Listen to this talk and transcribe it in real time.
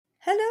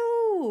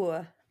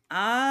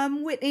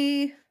I'm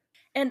Whitney.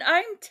 And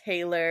I'm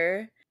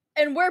Taylor.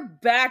 And we're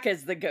back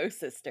as the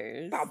Ghost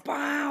Sisters. Bow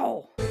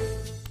bow.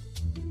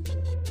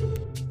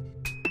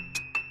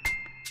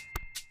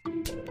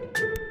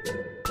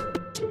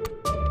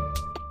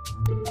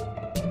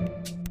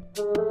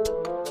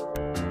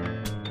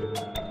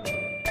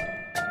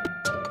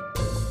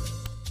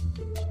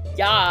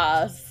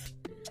 Yas.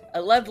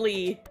 A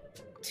lovely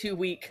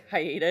 2-week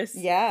hiatus.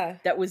 Yeah.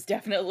 That was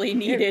definitely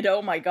needed.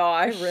 Oh my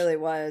gosh. It really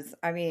was.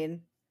 I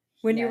mean,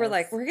 when you were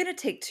like, Yes. we're going to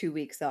take 2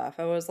 weeks off,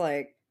 I was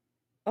like,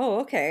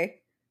 oh, okay.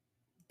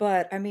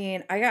 But I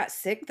mean, I got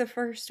sick the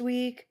first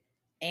week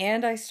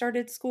and I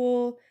started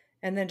school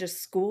and then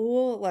just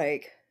school.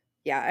 Like,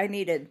 yeah, I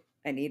needed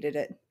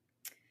it.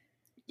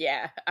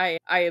 Yeah, I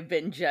have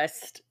been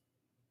just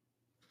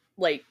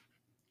like,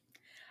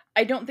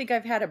 I don't think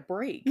I've had a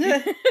break.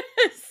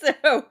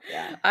 So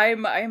Yeah.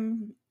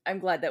 I'm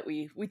glad that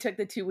we took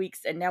the 2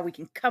 weeks and now we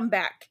can come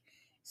back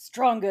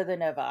stronger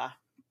than ever.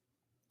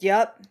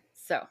 Yep.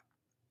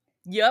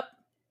 Yep.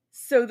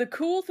 So the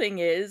cool thing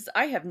is,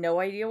 I have no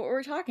idea what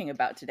we're talking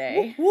about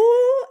today. Woo,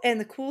 woo. And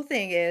the cool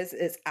thing is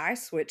I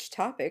switched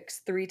topics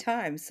 3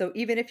 times. So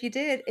even if you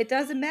did, it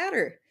doesn't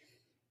matter.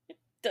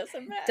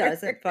 Doesn't matter.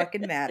 Doesn't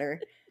fucking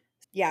matter.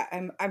 Yeah,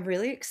 I'm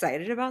really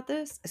excited about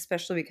this,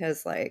 especially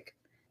because like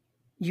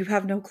you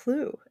have no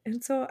clue.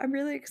 And so I'm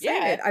really excited.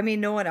 Yeah. I mean,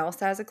 no one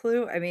else has a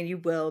clue. I mean, you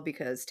will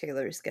because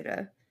Taylor's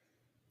gonna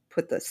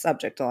put the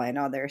subject line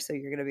on there, so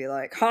you're gonna be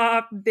like,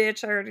 "Ha,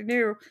 bitch, I already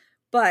knew."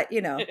 But,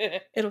 you know,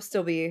 it'll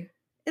still be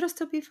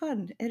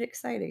fun and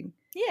exciting.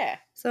 Yeah.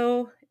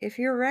 So, if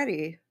you're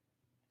ready,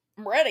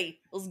 I'm ready.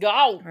 Let's go.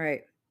 all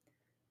right.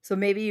 So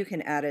maybe you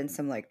can add in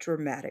some like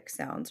dramatic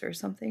sounds or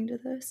something to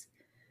this.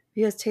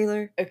 Because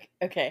Taylor,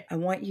 Okay. I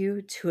want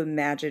you to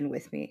imagine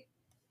with me,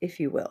 if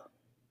you will.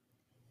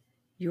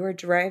 You are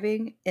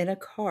driving in a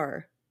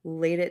car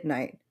late at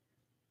night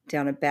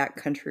down a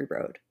backcountry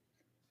road.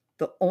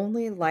 The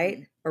only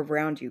light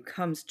around you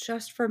comes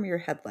just from your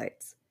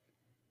headlights.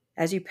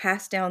 As you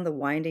pass down the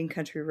winding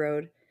country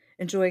road,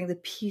 enjoying the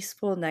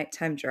peaceful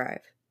nighttime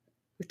drive,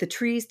 with the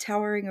trees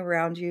towering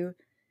around you,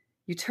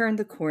 you turn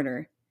the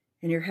corner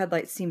and your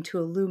headlights seem to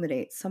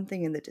illuminate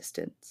something in the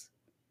distance.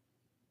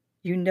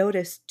 You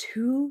notice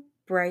 2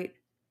 bright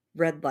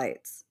red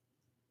lights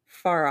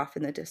far off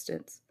in the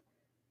distance.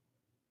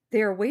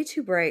 They are way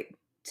too bright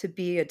to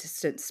be a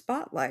distant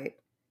spotlight,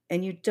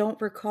 and you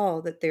don't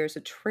recall that there's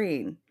a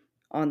train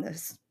on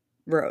this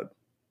road.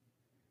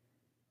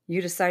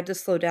 You decide to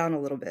slow down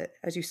a little bit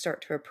as you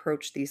start to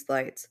approach these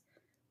lights,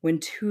 when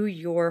to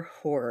your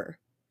horror,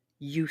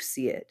 you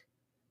see it.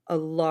 A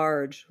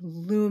large,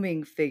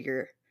 looming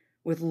figure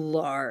with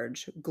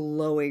large,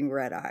 glowing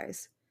red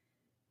eyes.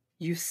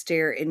 You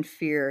stare in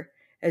fear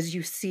as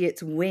you see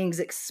its wings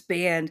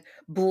expand,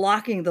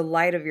 blocking the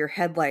light of your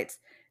headlights.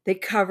 They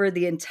cover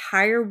the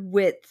entire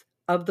width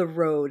of the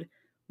road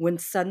when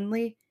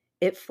suddenly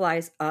it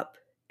flies up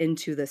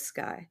into the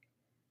sky.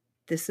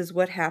 This is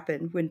what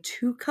happened when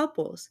 2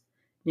 couples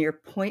near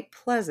Point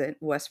Pleasant,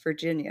 West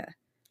Virginia,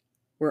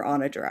 were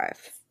on a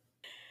drive.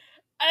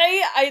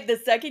 I the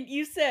second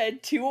you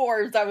said 2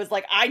 orbs, I was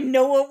like, I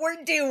know what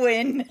we're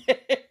doing.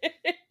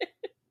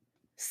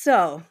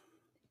 So,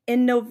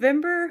 on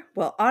November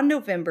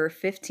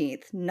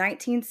 15th,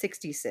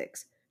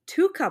 1966,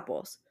 2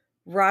 couples,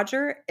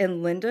 Roger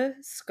and Linda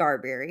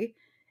Scarberry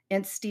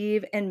and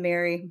Steve and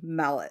Mary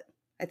Mallet,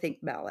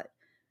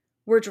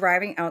 were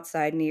driving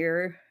outside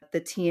near the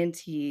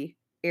TNT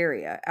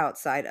area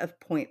outside of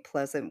Point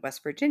Pleasant,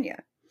 West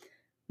Virginia,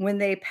 when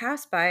they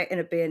passed by an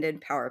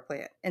abandoned power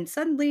plant. And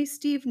suddenly,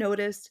 Steve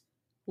noticed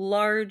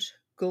large,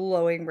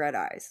 glowing red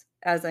eyes,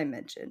 as I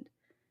mentioned,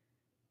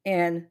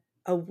 and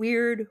a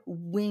weird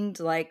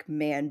winged-like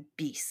man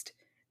beast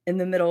in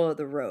the middle of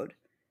the road.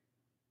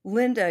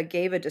 Linda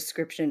gave a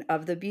description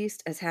of the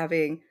beast as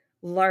having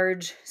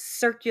large,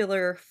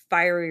 circular,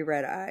 fiery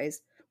red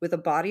eyes with a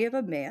body of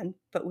a man,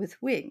 but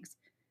with wings.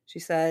 She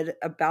said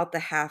about the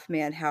half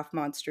man, half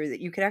monster that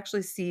you could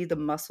actually see the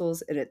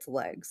muscles in its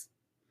legs.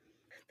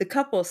 The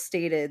couple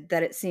stated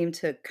that it seemed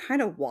to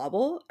kind of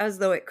wobble as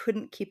though it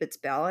couldn't keep its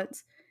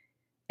balance.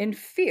 In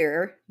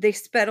fear, they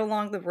sped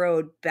along the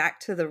road back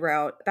to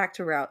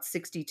Route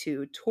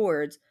 62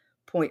 towards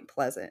Point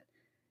Pleasant.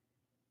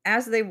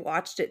 As they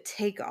watched it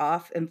take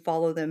off and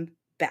follow them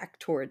back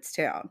towards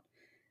town,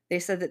 they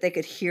said that they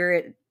could hear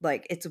it,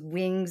 like its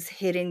wings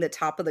hitting the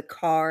top of the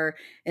car,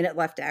 and it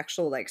left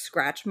actual like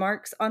scratch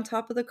marks on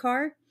top of the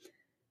car.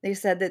 They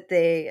said that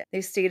they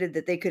stated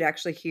that they could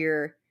actually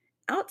hear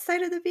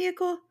outside of the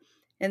vehicle,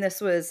 and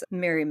this was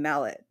Mary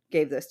Mallet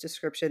gave this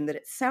description, that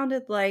it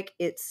sounded like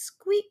it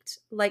squeaked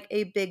like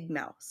a big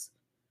mouse,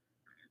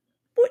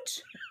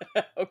 which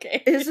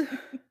Okay. is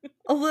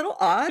a little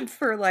odd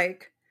for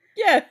like,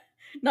 Yeah.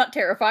 Not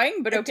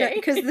terrifying, but okay.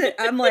 because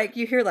I'm like,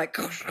 you hear like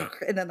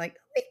and then like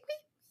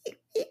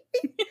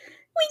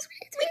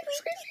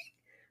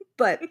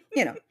but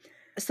you know,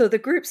 so the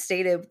group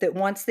stated that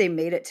once they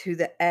made it to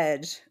the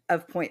edge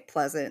of Point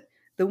Pleasant,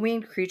 the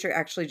winged creature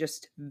actually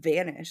just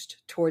vanished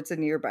towards a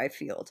nearby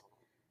field.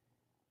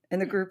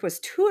 and the group was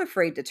too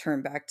afraid to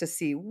turn back to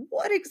see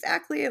what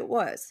exactly it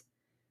was.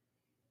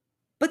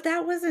 But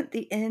that wasn't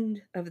the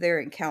end of their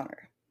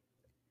encounter.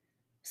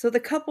 So the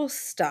couple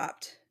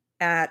stopped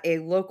at a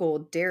local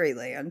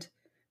Dairyland,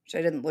 which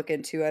I didn't look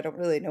into. I don't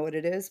really know what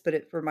it is, but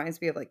it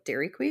reminds me of like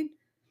Dairy Queen.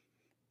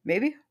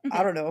 Maybe? I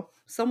Mhm. don't know.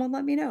 Someone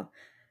let me know.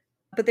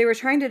 But they were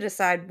trying to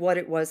decide what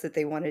it was that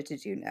they wanted to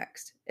do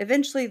next.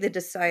 Eventually, they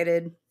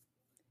decided,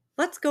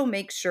 let's go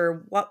make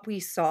sure what we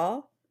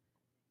saw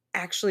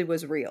actually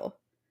was real.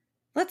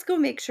 Let's go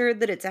make sure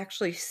that it's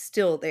actually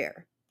still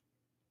there.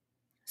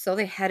 So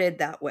they headed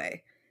that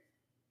way.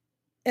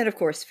 And of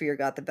course, fear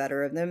got the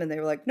better of them, and they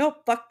were like,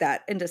 nope, fuck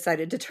that, and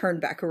decided to turn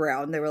back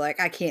around. They were like,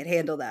 I can't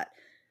handle that.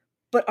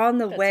 But on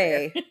the That's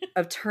fair. way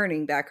of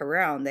turning back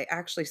around, they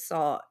actually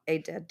saw a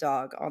dead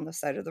dog on the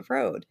side of the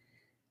road.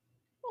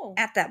 Oh,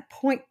 At that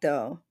point,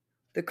 though,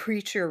 the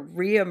creature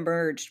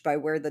reemerged by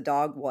where the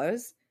dog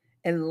was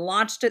and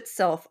launched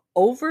itself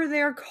over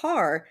their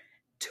car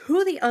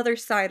to the other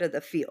side of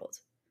the field.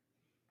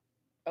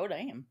 oh,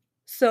 damn.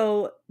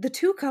 So the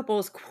two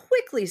couples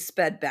quickly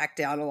sped back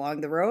down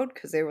along the road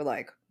because they were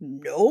like,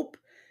 nope.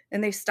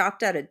 And they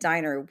stopped at a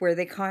diner where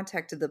they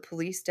contacted the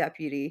police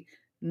deputy,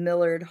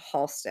 Millard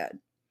Halstead.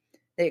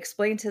 They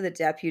explained to the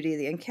deputy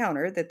the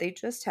encounter that they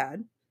just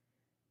had.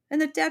 And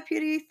the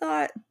deputy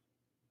thought,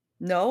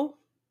 no,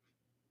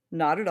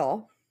 not at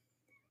all.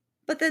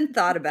 But then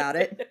thought about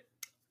it,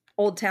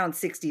 Old Town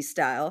 60s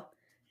style,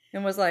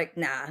 and was like,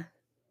 nah,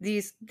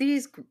 these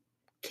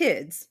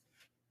kids,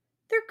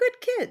 they're good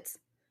kids.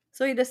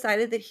 So he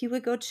decided that he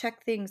would go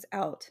check things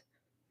out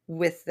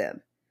with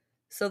them.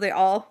 So they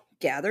all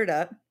gathered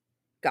up,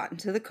 got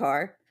into the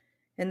car,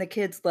 and the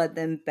kids led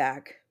them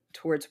back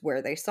towards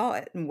where they saw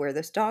it and where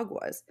this dog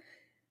was.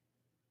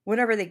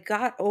 Whenever they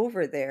got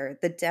over there,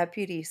 the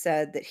deputy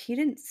said that he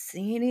didn't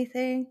see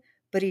anything,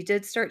 but he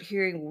did start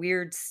hearing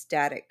weird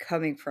static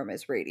coming from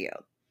his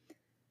radio.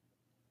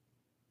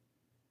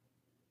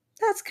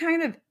 That's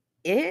kind of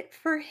it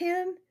for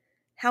him.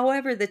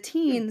 However, the Hmm.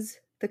 teens,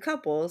 the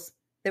couples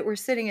that were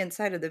sitting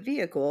inside of the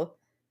vehicle,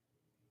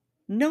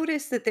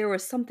 noticed that there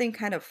was something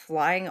kind of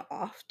flying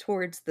off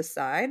towards the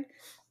side.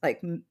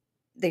 Like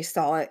they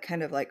saw it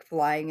kind of like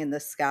flying in the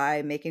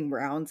sky, making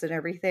rounds and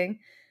everything,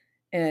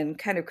 and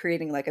kind of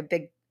creating like a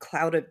big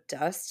cloud of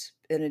dust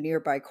in a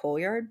nearby coal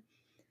yard.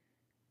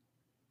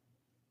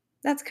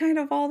 That's kind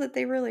of all that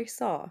they really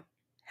saw.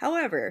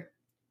 However,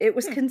 it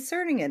was Hmm.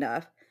 concerning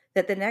enough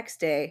that the next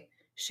day,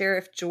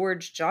 Sheriff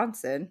George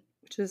Johnson,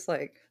 which is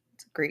like,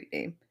 it's a great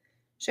name,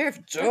 Sheriff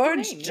That's a George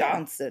name, yeah.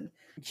 Johnson,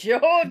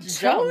 George George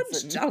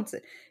Johnson.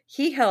 Johnson,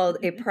 he held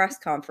a press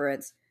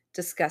conference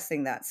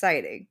discussing that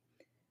sighting,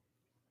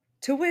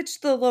 to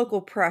which the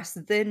local press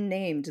then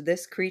named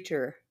this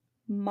creature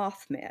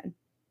Mothman.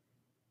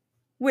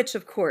 Which,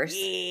 of course,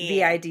 the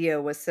Yeah.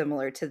 idea was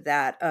similar to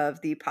that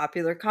of the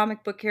popular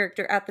comic book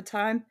character at the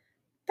time,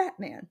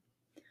 Batman.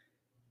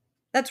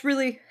 That's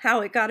really how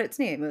it got its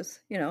name,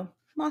 was,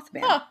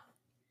 Mothman. Huh.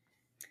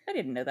 I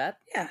didn't know that.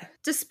 Yeah.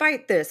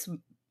 Despite this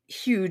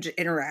huge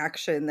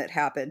interaction that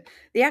happened,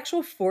 the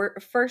actual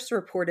first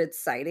reported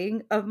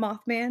sighting of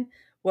Mothman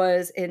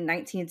was in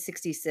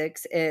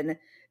 1966 in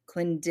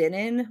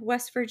Clendenin,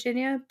 West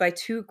Virginia, by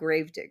two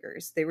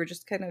gravediggers. They were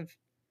just kind of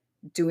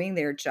doing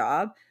their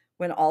job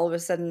when all of a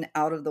sudden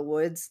out of the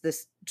woods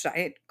this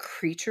giant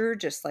creature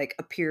just like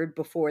appeared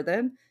before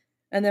them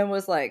and then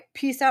was like,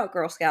 peace out,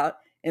 Girl Scout,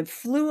 and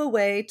flew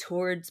away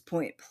towards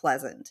Point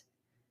Pleasant.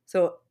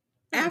 So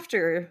Hmm.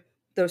 after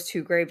those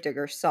two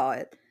gravediggers saw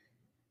it,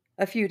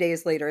 a few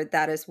days later,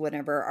 that is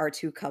whenever our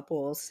two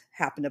couples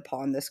happened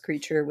upon this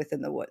creature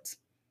within the woods.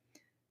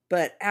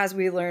 But as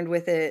we learned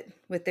with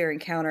their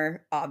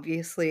encounter,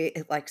 obviously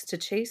it likes to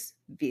chase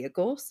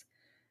vehicles,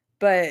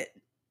 but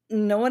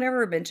no one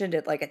ever mentioned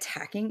it like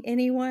attacking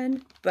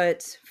anyone.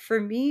 But for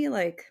me,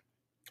 like,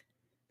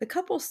 the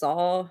couple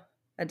saw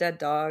a dead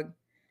dog.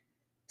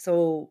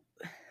 So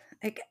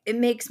like it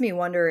makes me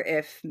wonder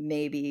if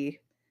maybe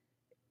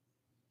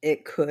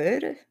it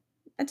could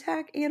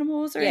attack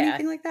animals or Yeah.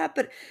 anything like that.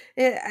 But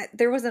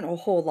there wasn't a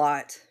whole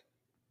lot,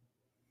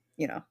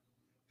 you know,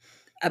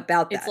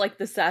 about It's that. like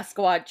the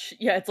Sasquatch.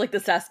 Yeah, it's like the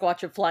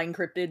Sasquatch of flying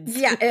cryptids.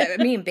 Yeah, I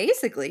mean,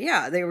 basically,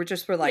 yeah, they were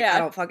like, I Yeah.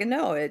 don't fucking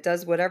know. It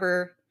does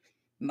whatever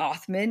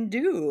Mothmen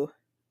do.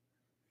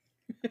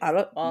 I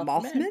don't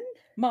Mothman.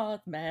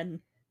 Mothman Mothman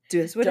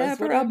does does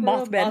whatever a whatever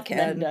a Mothman Mothman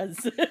can.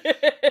 does.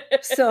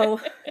 So,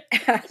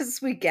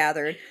 as we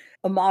gathered,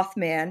 a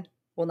Mothman,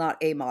 well, not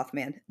a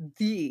Mothman,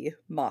 the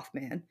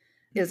Mothman,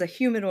 is a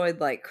humanoid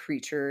like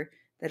creature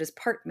that is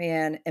part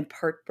man and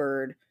part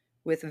bird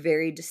with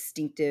very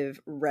distinctive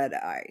red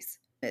eyes.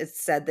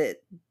 It's said that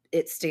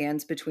it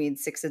stands between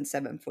 6 and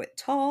 7 foot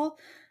tall,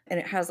 and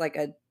it has like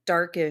a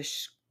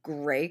darkish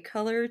gray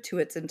color to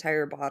its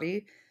entire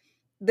body.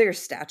 There's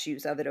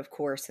statues of it, of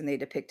course, and they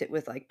depict it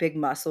with like big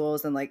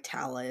muscles and like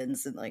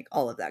talons and like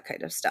all of that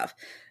kind of stuff.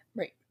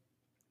 Right.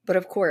 But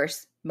of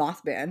course,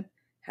 Mothman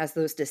has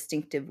those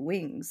distinctive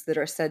wings that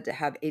are said to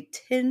have a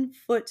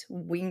 10-foot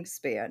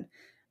wingspan,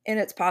 And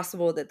it's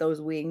possible that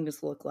those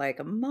wings look like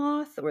a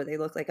moth, or they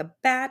look like a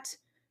bat,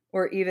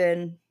 or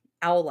even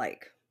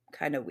owl-like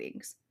kind of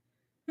wings.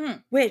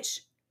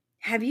 Which,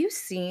 have you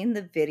seen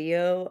the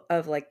video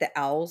of like the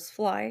owls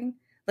flying?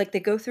 Like they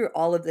go through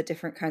all of the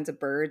different kinds of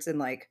birds and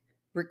like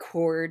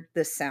record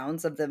the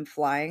sounds of them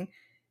flying,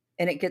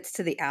 and it gets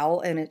to the owl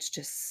and it's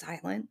just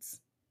silence.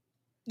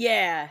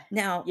 Yeah.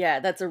 Now, Yeah,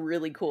 that's a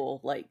really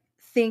cool, like,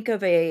 think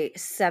of a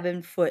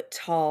 7-foot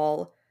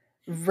tall,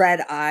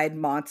 red-eyed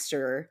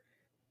monster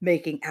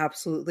making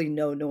absolutely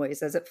no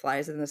noise as it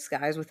flies in the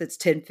skies with its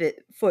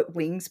 10-foot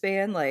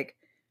wingspan. Like,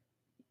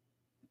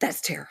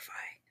 that's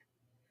terrifying.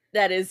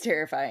 that is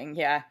terrifying.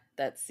 Yeah.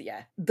 That's,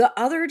 yeah. The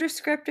other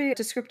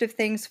descriptive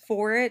things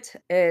for it,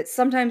 it's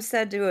sometimes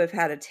said to have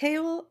had a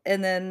tail,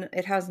 and then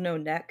it has no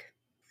neck.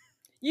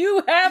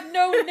 You have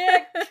no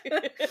neck.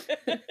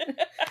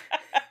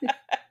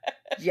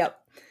 Yep.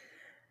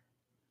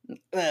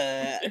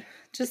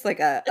 Just like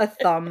a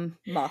thumb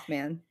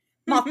Mothman.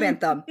 Mothman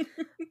thumb.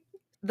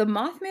 The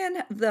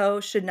Mothman, though,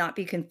 should not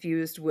be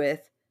confused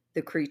with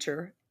the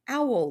creature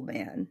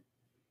Owlman.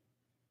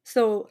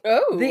 So,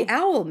 the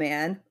Oh.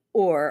 Owlman,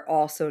 or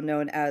also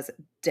known as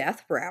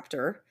Death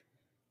Raptor.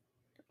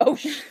 Oh,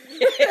 shit.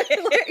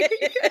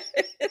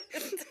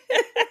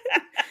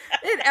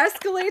 It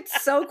escalates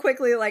so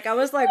quickly. Like, I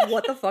was like,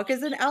 what the fuck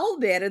is an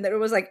Owlman? And then it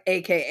was like,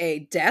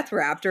 AKA Death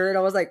Raptor. And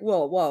I was like,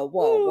 whoa, whoa,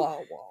 whoa, Ooh.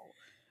 whoa,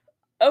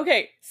 whoa.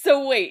 Okay,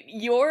 so wait,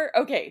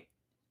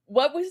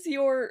 what was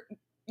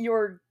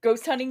your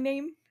ghost hunting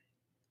name?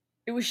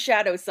 It was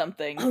Shadow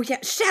something. Oh,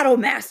 yeah, Shadow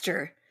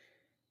Master.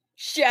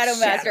 Shadow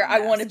Master.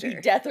 I want to be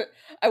Death You're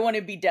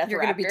Raptor.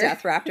 You're going to be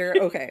Death Raptor?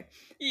 Okay.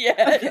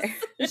 Yes. Okay.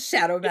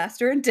 Shadow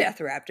Master and Death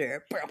Raptor.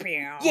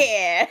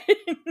 Yeah.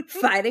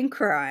 Fighting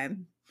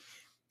crime.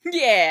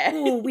 Yeah.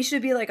 Ooh, we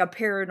should be like a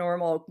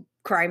paranormal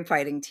crime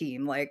fighting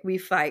team. Like, we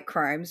fight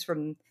crimes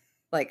from,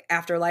 like,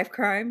 afterlife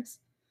crimes.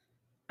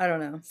 I don't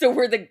know. So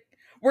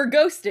we're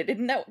Ghosted.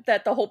 Isn't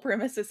that the whole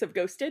premises of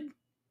Ghosted?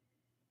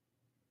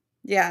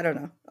 Yeah, I don't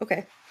know.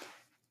 Okay.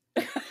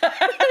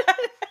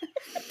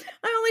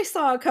 I only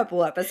saw a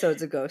couple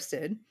episodes of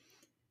Ghosted,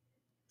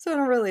 so I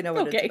don't really know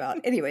what it's about.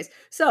 Anyways,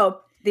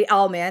 so the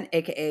Owlman,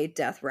 aka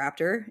Death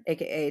Raptor,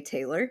 aka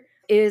Taylor,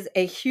 is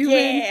a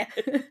human,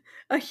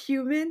 a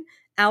human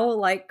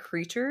owl-like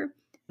creature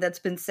that's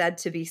been said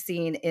to be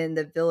seen in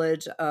the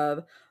village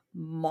of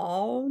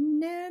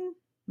Monan.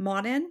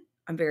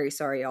 I'm very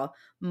sorry, y'all.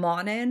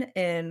 Monan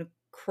in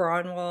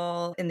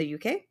Cornwall in the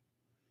UK.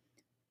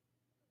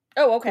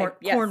 Oh, okay.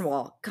 Yes.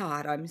 Cornwall.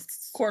 God, I'm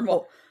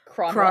Cornwall.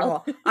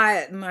 Cornwall.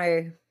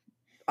 My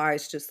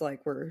eyes just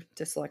like were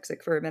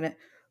dyslexic for a minute.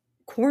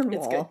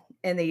 Cornwall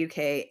in the UK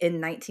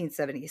in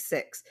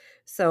 1976.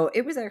 So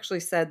it was actually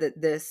said that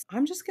this,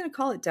 I'm just going to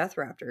call it Death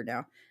Raptor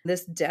now.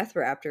 This Death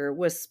Raptor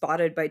was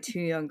spotted by 2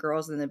 young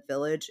girls in the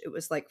village. It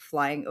was like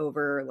flying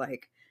over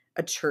like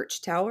a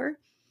church tower.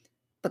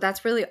 But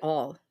that's really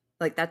all.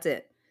 Like, that's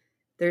it.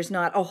 There's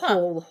not a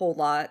whole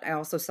lot. I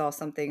also saw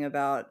something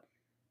about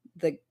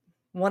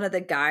one of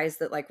the guys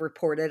that like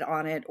reported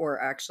on it,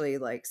 or actually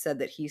like said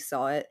that he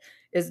saw it,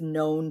 is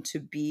known to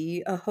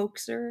be a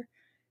hoaxer.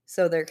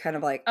 So they're kind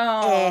of like,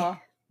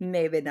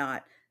 maybe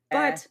not.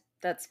 But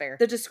that's fair.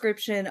 The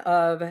description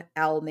of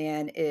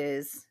Owlman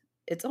is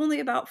it's only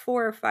about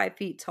 4 or 5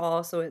 feet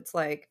tall. So it's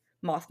like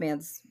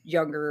Mothman's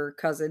younger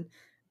cousin,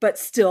 but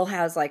still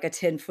has like a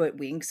 10-foot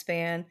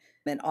wingspan.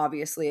 And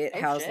obviously it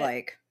has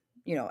like,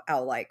 you know,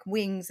 owl-like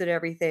wings and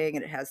everything.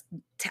 And it has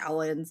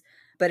talons,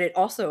 but it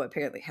also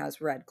apparently has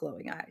red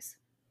glowing eyes.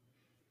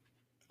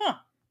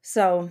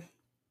 So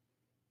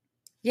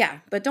yeah,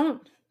 but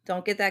don't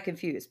get that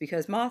confused,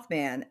 because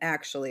Mothman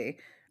actually,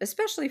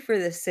 especially for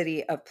the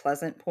city of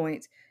Pleasant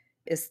Point,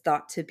 is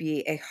thought to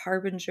be a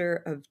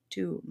harbinger of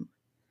doom.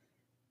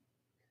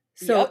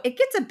 So it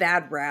gets a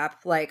bad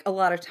rap. Like, a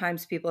lot of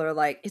times people are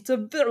like, it's a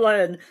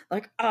villain,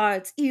 like,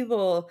 it's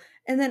evil.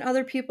 And then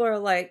other people are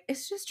like,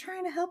 it's just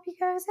trying to help you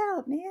guys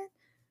out, man.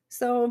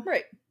 So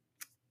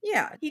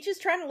yeah. He's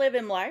just trying to live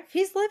in life.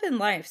 He's living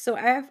life. So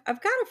I've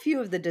got a few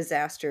of the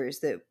disasters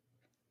that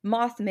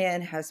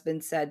Mothman has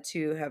been said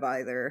to have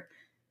either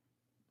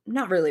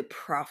not really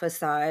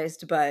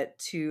prophesized, but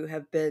to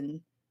have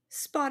been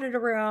spotted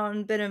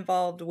around, been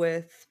involved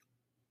with,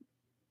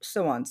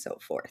 so on and so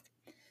forth.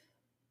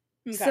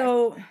 Okay.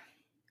 So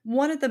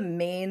one of the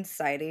main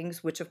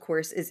sightings, which of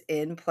course is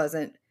in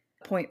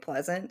Point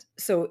Pleasant,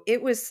 so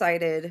it was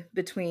sighted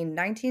between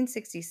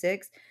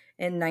 1966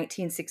 and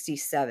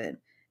 1967,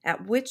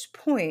 at which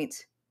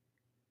point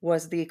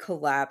was the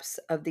collapse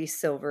of the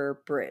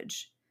Silver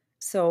Bridge.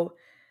 So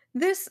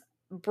this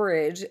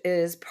bridge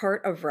is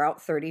part of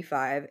Route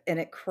 35, and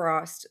it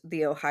crossed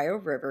the Ohio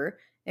River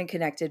and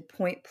connected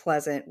Point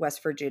Pleasant,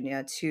 West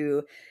Virginia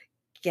to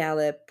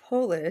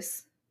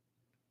Gallipolis.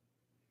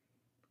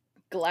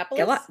 What?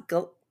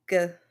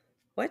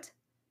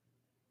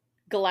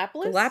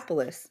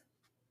 Gallipolis.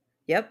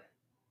 Yep.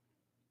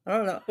 I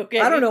don't know. Okay.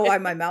 I don't know why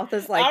my mouth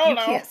is like, you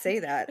can't say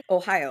that.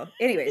 Ohio.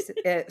 Anyways,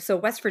 so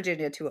West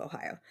Virginia to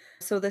Ohio.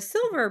 So the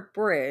Silver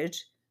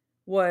Bridge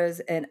was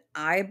an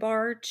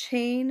I-bar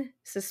chain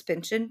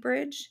suspension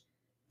bridge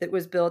that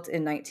was built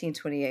in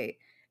 1928.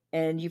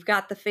 And you've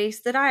got the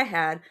face that I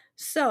had.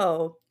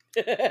 So,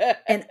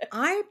 an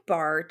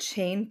I-bar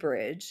chain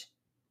bridge,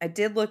 I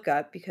did look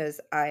up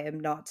because I am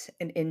not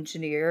an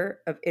engineer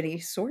of any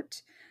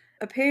sort.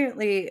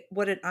 Apparently,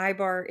 what an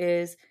I-bar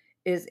is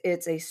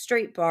it's a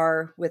straight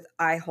bar with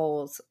eye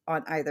holes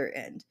on either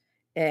end.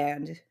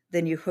 And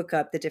then you hook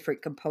up the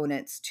different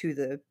components to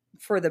the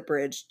for the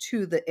bridge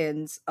to the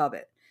ends of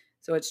it.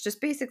 So it's just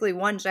basically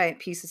one giant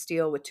piece of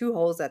steel with two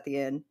holes at the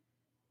end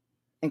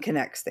and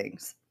connects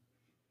things.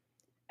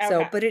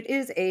 So, Okay. but it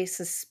is a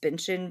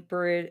suspension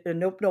bridge.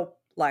 Nope,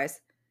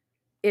 lies.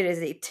 It is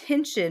a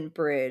tension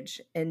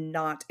bridge and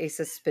not a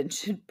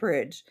suspension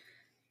bridge.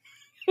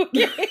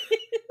 Okay.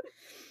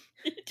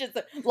 Just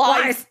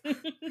lies.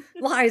 Lies,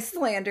 lies,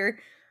 slander.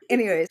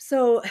 Anyways,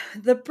 so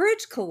the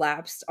bridge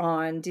collapsed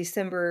on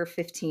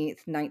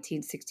December 15th,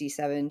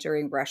 1967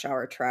 during rush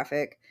hour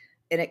traffic,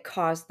 and it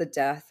caused the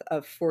death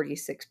of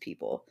 46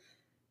 people.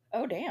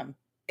 Oh, damn.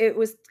 It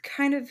was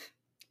kind of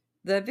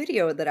the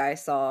video that I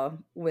saw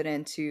went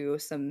into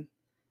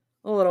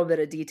a little bit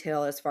of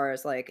detail as far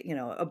as like,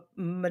 a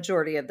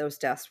majority of those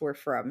deaths were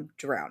from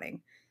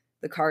drowning.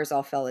 The cars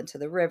all fell into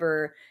the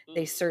river.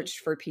 They searched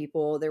for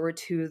people. There were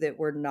two that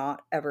were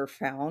not ever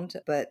found,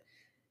 but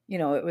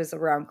it was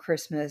around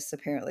Christmas.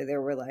 Apparently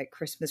there were like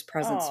Christmas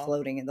presents Oh.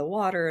 floating in the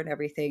water and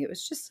everything. It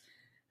was just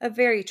a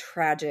very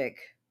tragic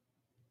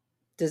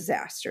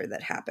disaster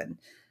that happened.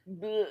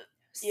 Bleh.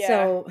 Yeah.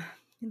 So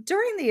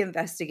during the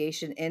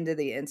investigation into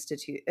the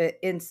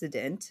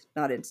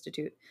not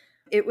institute,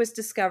 it was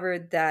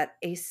discovered that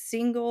a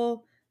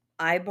single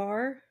eye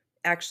bar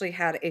actually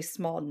had a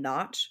small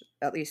notch,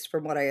 at least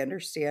from what I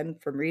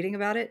understand from reading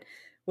about it,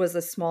 was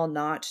a small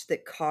notch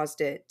that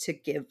caused it to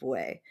give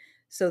way.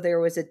 So there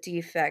was a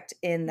defect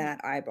in Hmm.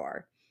 that eye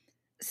bar.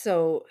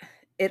 So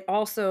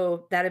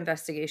that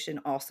investigation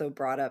also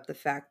brought up the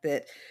fact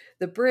that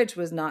the bridge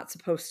was not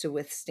supposed to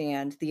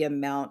withstand the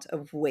amount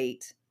of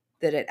weight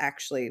that it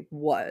actually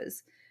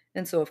was.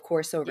 And so, of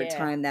course, over Yeah.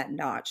 time, that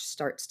notch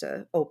starts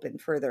to open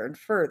further and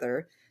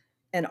further.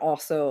 And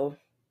also,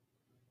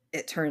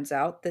 it turns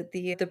out that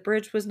the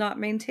bridge was not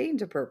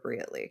maintained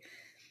appropriately.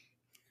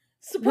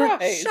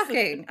 Surprise.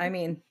 Shocking. I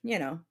mean,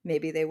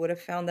 maybe they would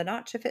have found the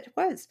notch if it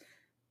was.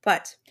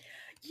 But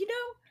You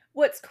know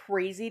what's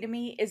crazy to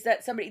me is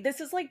that this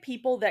is like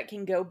people that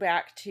can go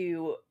back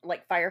to,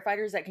 like,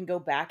 firefighters that can go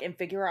back and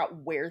figure out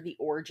where the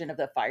origin of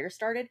the fire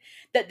started,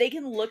 that they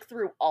can look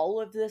through all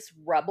of this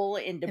rubble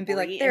and and be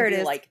like, debris there and it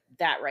be is. like,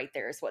 that right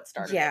there is what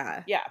started it.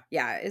 Yeah. Yeah.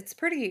 Yeah, it's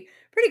pretty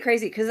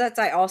crazy because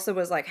I also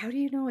was like, how do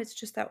you know it's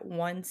just that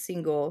one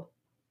single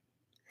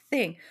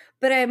thing?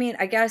 But I mean,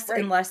 I guess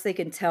Right. unless they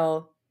can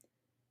tell,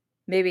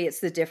 maybe it's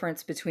the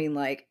difference between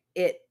like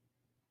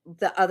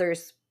the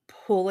others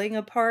pulling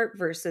apart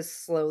versus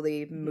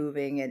slowly Mhm.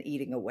 moving and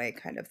eating away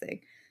kind of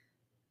thing.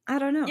 I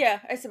don't know.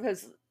 Yeah, I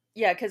suppose.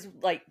 Yeah, because,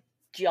 like,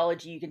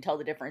 geology, you can tell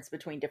the difference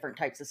between different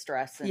types of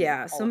stress and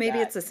Yeah, so all of maybe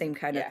it's that. the same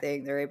kind of Yeah.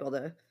 thing. They're able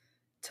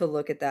to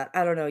look at that.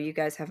 I don't know. You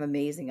guys have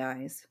amazing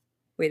eyes.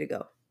 Way to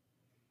go.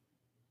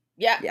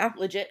 Yeah, Yeah.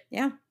 legit.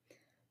 Yeah.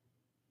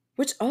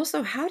 Which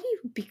also, how do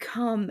you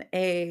become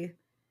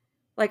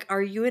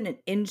are you an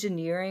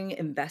engineering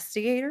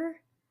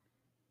investigator?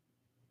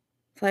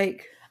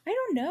 Like, I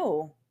don't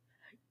know.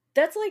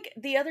 That's like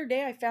the other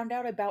day I found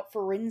out about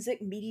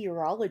forensic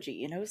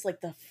meteorology, and I was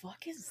like, "The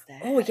fuck is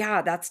oh that?"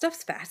 yeah, that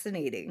stuff's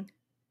fascinating.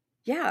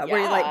 Yeah, where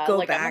you like Yeah,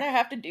 like, I'm gonna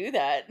have to do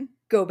that.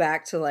 go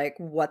back to like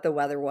what the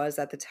weather was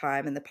at the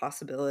time and the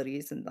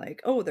possibilities and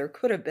like, oh, there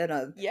could have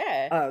been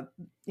Yeah,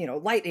 a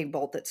lightning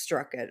bolt that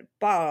struck it.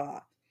 Blah, blah,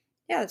 blah.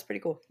 Yeah, that's pretty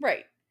cool.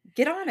 right.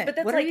 Get on it. But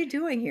that's What are like you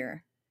doing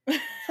here?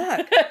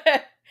 Fuck.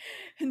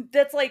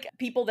 that's like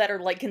people that are,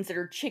 like,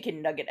 considered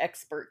chicken nugget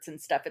experts and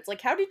stuff. It's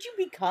like, how did you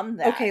become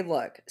that? Okay,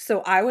 look.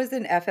 So I was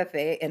in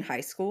FFA in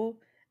high school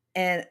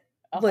and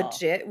Uh-huh.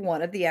 legit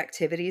one of the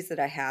activities that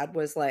I had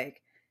was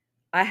like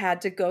I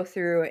had to go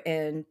through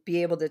and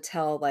be able to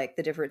tell, like,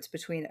 the difference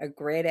between a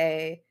grade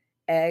A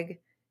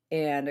egg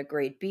and a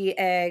grade B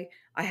egg.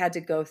 I had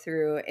to go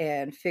through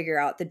and figure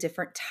out the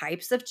different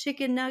types of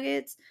chicken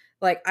nuggets.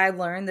 Like, I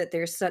learned that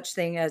there's such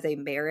thing as a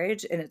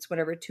marriage, and it's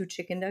whenever 2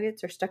 chicken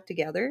nuggets are stuck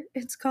together,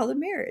 it's called a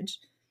marriage.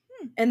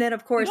 Hmm. And then,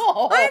 of course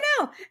I No.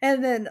 know!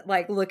 And then,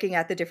 like, looking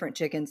at the different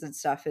chickens and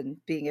stuff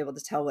and being able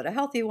to tell what a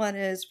healthy one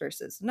is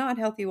versus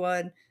non-healthy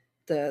one,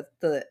 the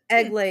Hmm.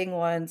 egg-laying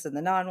ones and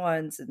the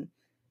non-ones, and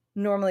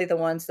normally the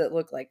ones that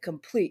look like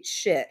complete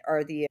shit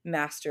are the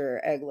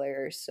master egg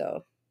layers,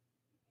 so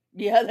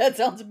Yeah, that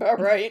sounds about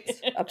right.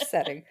 it's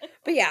upsetting.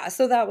 But yeah,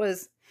 so that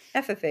was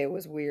FFA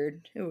was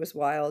weird. It was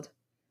wild.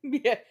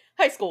 Yeah,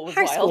 high school was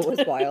High school wild.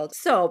 was wild.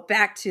 So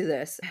back to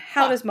this.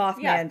 How Huh, does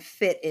yeah, Mothman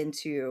fit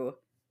into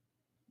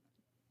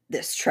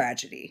this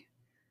tragedy?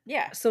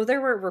 yeah. So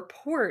there were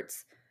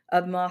reports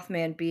of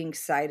Mothman being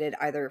sighted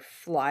either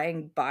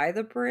flying by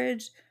the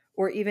bridge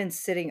or even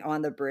sitting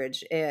on the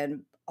bridge.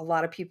 And a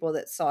lot of people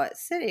that saw it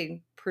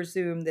sitting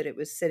presumed that it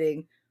was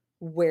sitting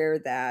where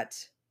that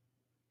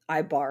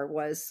eye bar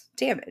was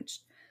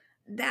damaged.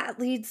 That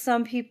leads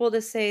some people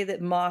to say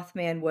that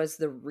Mothman was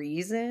the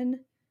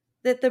reason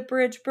that the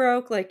bridge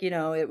broke. Like,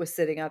 it was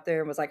sitting out there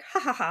and was like, ha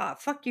ha ha,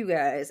 fuck you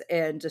guys,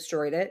 and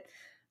destroyed it.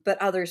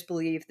 But others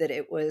believe that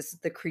it was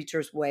the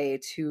creature's way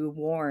to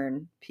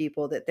warn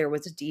people that there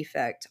was a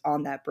defect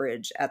on that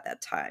bridge at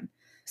that time.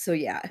 So,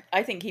 yeah.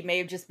 I think he may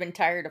have just been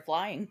tired of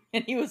flying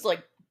and he was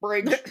like,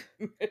 bridge.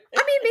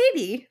 I mean,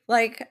 maybe.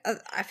 Like,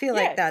 I feel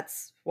like Yeah,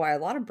 that's why a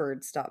lot of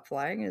birds stop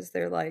flying, is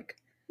they're like,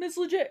 it's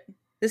legit.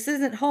 this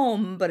isn't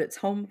home, but it's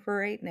home for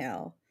right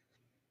now.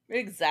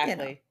 You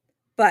know. Exactly.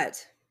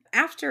 But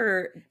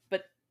after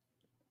But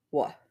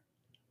what?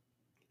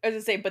 as I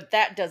say, but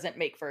that doesn't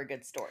make for a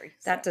good story.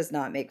 That So does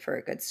not make for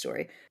a good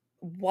story.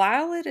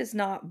 While it is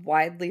not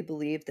widely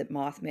believed that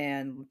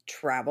Mothman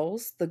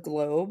travels the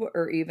globe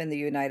or even the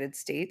United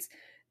States,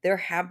 there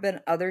have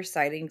been other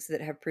sightings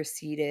that have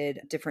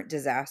preceded different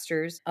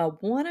disasters.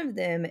 One of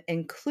them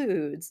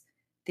includes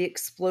the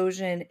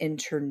explosion in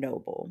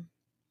Chernobyl.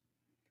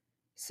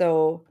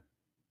 So,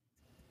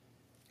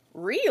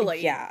 really?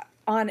 yeah,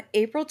 on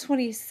April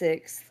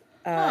 26th,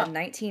 Huh.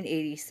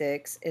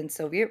 1986, in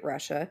Soviet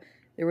Russia,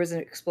 there was an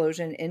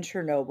explosion in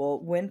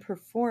Chernobyl when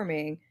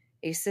performing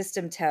a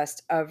system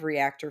test of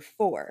Reactor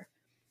 4.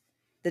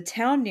 The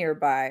town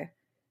nearby,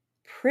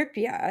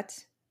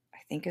 Pripyat, I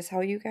think is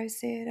how you guys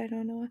say it, I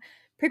don't know.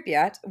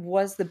 Pripyat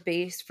was the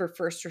base for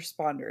first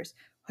responders.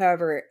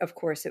 However, of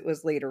course, it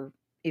was later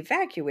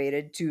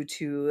evacuated due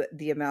to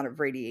the amount of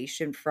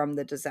radiation from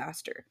the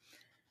disaster.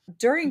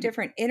 During Mhm.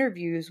 different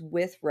interviews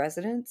with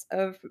residents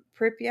of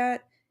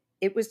Pripyat,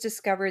 it was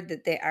discovered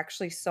that they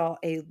actually saw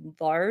a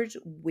large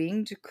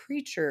winged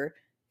creature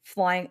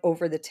flying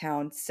over the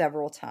town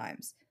several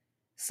times.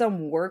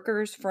 Some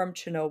workers from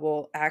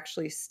Chernobyl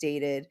actually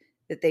stated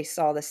that they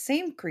saw the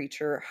same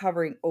creature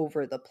hovering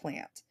over the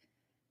plant.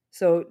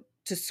 So,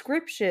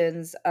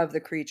 descriptions of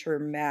the creature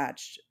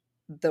matched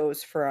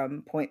those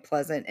from Point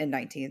Pleasant in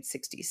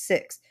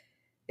 1966.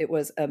 It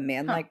was a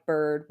man Huh. like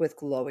bird with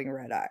glowing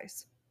red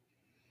eyes.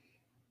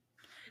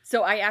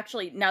 So I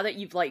actually, now that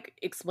you've like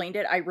explained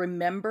it, I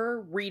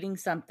remember reading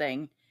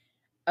something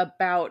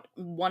about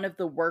one of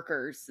the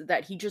workers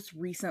that he just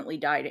recently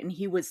died, and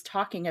he was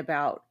talking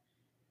about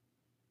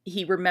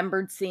he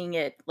remembered seeing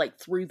it like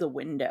through the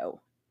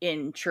window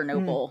in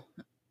Mm. Chernobyl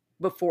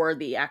before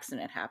the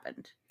accident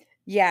happened.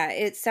 Yeah,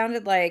 it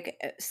sounded like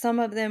some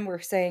of them were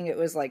saying it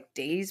was like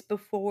days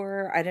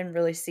before. I didn't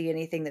really see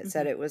anything that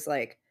said Mhm. it was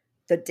like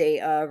the day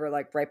of or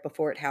like right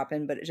before it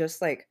happened, but it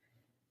just like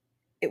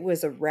it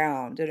was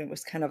around and it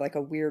was kind of like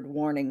a weird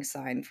warning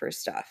sign for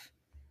stuff.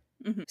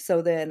 Mhm.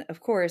 So then, of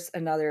course,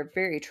 another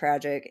very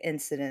tragic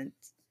incident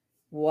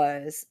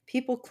was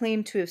people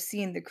claim to have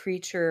seen the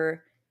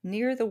creature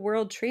near the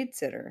World Trade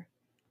Center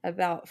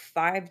about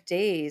 5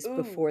 days Ooh.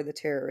 before the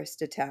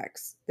terrorist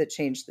attacks that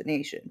changed the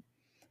nation.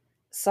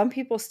 Some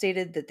people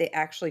stated that they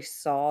actually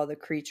saw the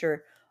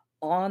creature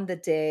on the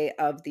day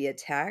of the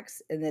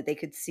attacks and that they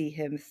could see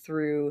him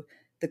through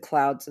the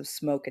clouds of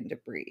smoke and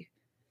debris.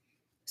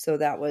 So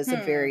that was a Hmm.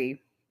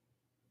 very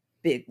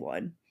big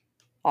one,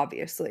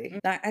 obviously.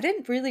 Now, I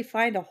didn't really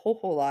find a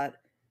whole lot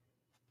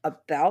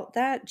about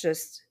that,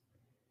 just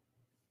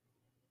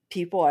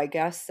people, I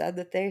guess, said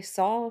that they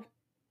saw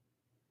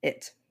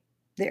it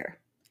there.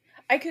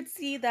 I could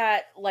see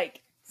that,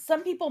 like,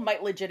 some people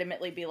might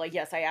legitimately be like,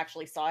 yes, I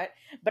actually saw it.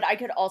 But I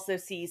could also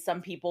see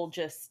some people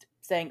just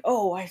saying,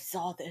 oh, I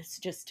saw this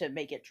just to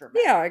make it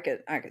Yeah,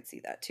 dramatic. I could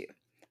see that too.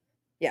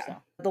 Yeah.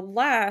 So, The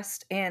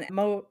last and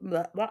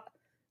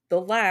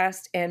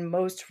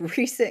most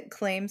recent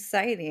claimed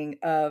sighting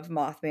of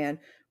Mothman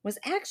was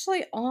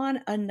actually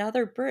on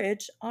another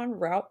bridge on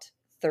Route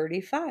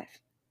 35.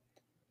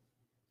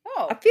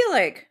 I oh, feel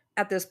like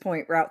at this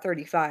point Route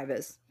 35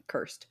 is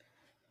cursed.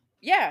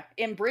 yeah,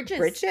 in bridges.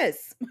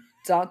 Bridges.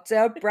 Don't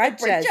do bridges,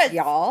 Bridges.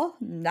 y'all.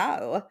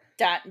 No.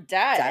 Dun,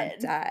 Dun, dun.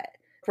 dun.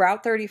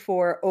 Route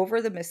 34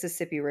 over the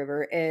Mississippi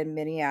River in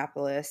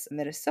Minneapolis,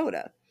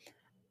 Minnesota.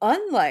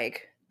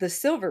 Unlike the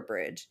Silver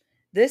Bridge,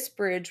 this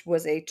bridge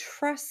was a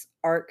truss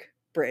arc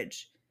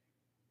bridge,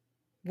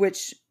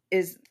 which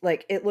is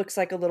like it looks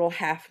like a little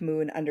half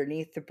moon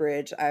underneath the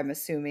bridge. I'm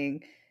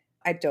assuming.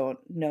 I don't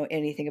know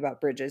anything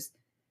about bridges.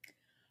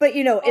 But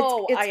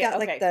Oh, it's got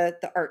like okay.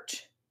 the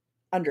arch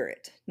under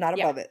it, not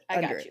Yeah, above it, I under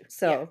got it. you. Yeah.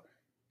 So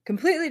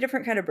completely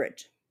different kind of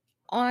bridge.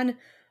 On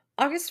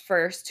August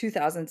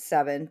 1st,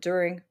 2007,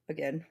 during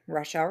again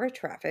rush hour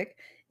traffic,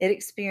 it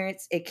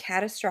experienced a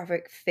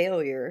catastrophic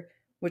failure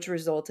which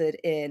resulted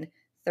in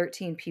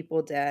 13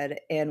 people dead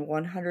and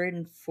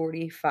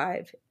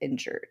 145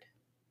 injured.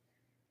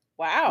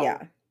 Wow.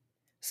 Yeah.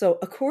 So,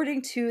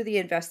 according to the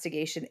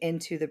investigation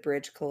into the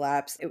bridge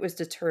collapse, it was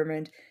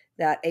determined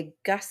that a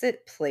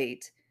gusset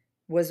plate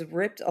was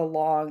ripped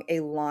along a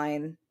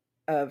line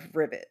of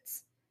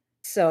rivets.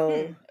 Hmm.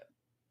 So,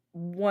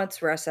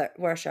 once rush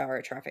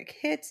hour traffic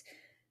hit,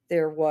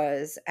 there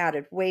was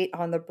added weight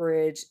on the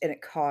bridge and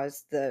it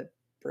caused the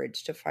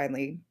bridge to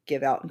finally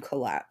give out and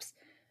collapse.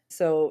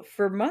 So,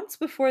 for months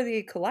before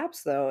the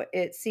collapse, though,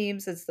 it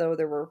seems as though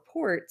there were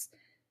reports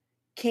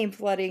came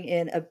flooding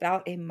in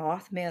about a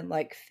Mothman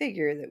like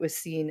figure that was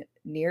seen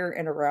near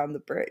and around the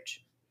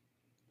bridge.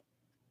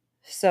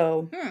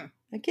 So, Hmm.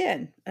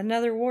 again,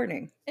 another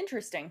warning.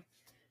 Interesting.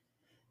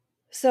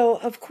 So,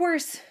 of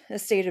course,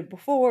 as stated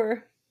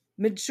before,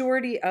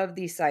 majority of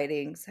these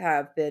sightings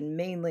have been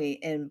mainly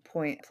in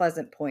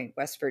Pleasant Point,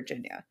 West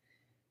Virginia.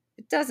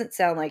 It doesn't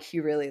sound like he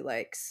really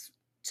likes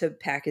to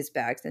pack his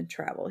bags and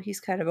travel. He's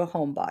kind of a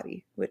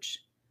homebody,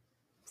 which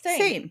Same.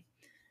 same.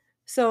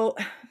 So,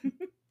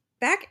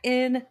 back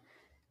in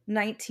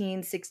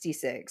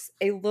 1966,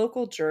 a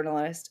local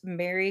journalist,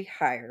 Mary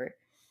Hyre,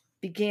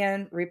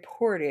 began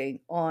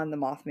reporting on the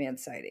Mothman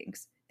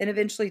sightings and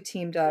eventually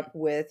teamed up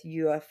with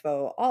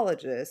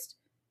ufologist,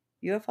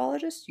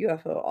 UFO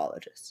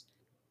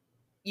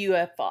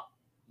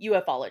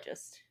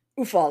ufologist.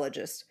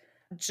 ufologist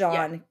Yeah.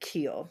 John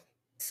Keel.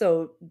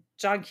 So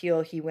John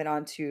Keel, he went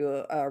on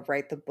to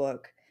write the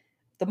book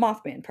The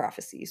Mothman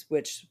Prophecies,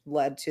 which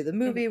led to the Mhm.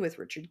 movie with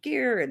Richard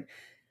Gere and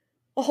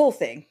a whole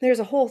thing. There's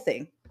a whole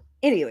thing.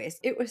 Anyways,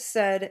 it was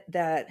said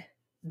that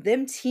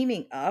them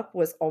teaming up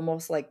was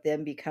almost like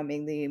them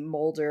becoming the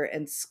Mulder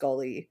and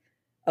Scully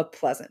of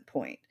Pleasant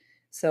Point.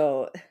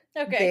 So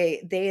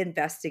Okay. they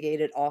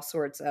investigated all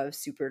sorts of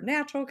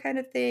supernatural kind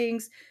of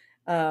things,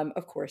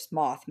 of course,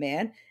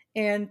 Mothman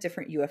and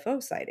different UFO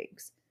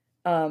sightings.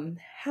 Hmm.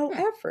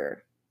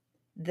 However,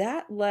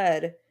 that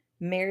led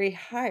Mary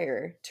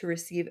Hyre to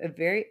receive a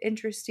very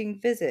interesting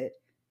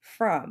visit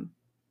from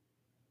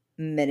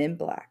Men in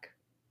Black.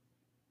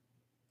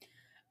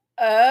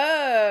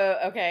 Oh,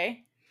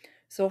 okay.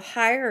 So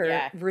Hyre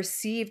Yeah.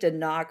 received a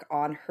knock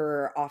on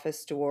her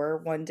office door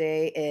one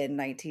day in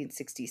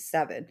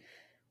 1967.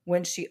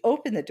 When she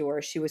opened the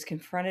door, she was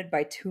confronted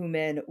by two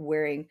men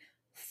wearing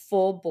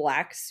full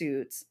black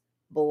suits,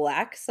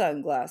 black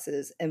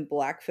sunglasses, and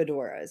black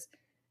fedoras.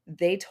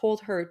 They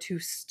told her to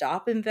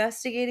stop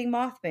investigating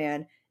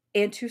Mothman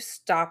and to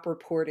stop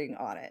reporting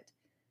on it.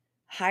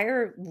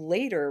 Hyre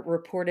later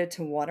reported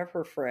to one of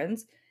her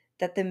friends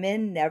that the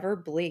men never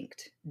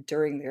blinked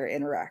during their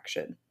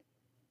interaction.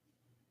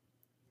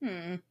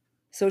 Hmm.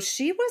 So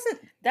she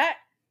wasn't. That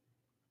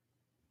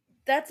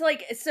that's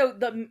like, so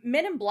the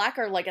Men in Black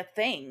are like a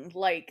thing.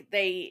 Like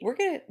We're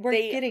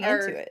they getting into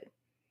are. it.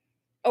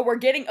 Oh, we're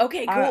getting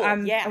okay. I, Cool.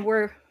 I'm Yeah.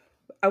 we're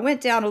I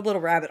went down a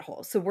little rabbit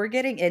hole. So we're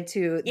getting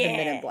into the Men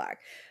in Yeah. Black.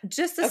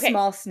 Just a Okay.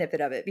 small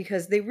snippet of it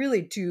because they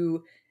really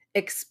do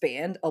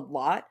expand a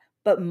lot,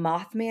 but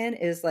Mothman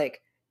is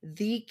like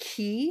the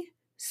key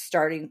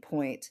starting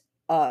point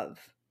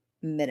of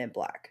Men in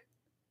Black.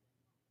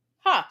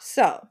 Huh.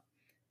 So,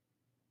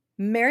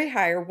 Mary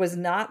Hyre was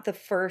not the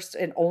first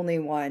and only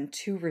one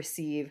to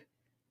receive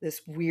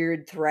this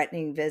weird,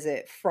 threatening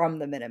visit from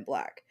the Men in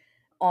Black.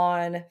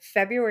 On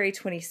February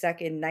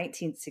 22nd,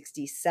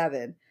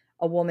 1967,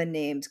 a woman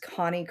named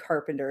Connie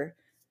Carpenter,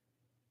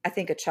 I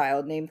think a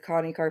child named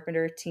Connie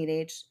Carpenter,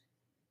 teenage,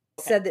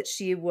 Okay. said that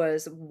she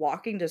was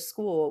walking to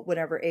school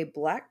whenever a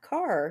black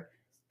car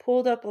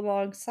pulled up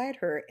alongside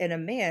her and a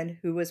man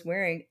who was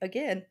wearing,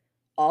 again,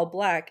 all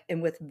black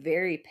and with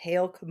very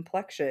pale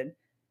complexion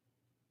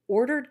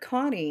ordered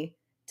Connie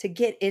to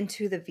get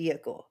into the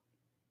vehicle.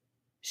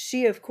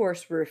 She, of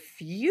course,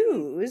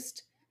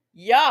 refused.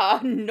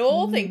 Yeah.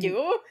 No, thank "N-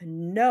 you.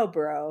 No,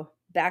 bro,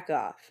 back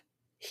off."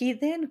 He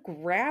then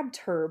grabbed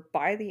her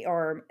by the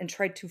arm and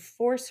tried to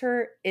force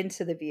her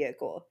into the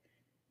vehicle.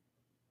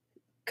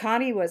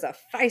 Connie was a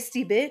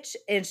feisty bitch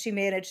and she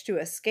managed to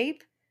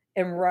escape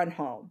and run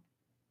home.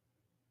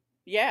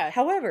 Yeah.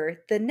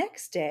 However, the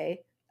next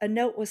day, a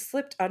note was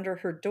slipped under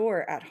her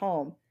door at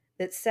home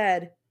that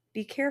said,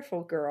 "Be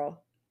careful,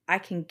 girl. I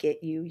can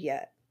get you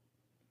yet."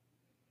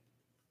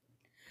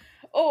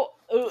 Oh,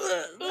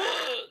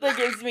 that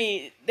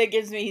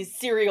gives me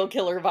serial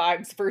killer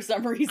vibes for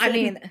some I reason.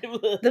 mean,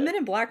 the Men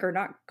in Black are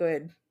not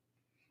good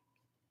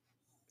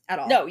at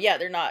all. No, yeah,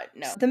 they're not.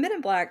 No. The Men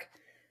in Black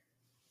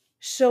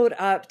showed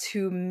up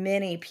to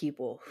many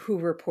people who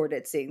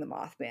reported seeing the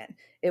Mothman.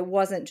 It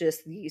wasn't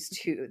just these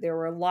two. There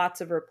were lots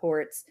of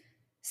reports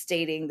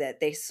stating that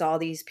they saw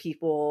these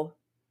people,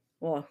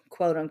 well,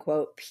 quote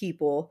unquote,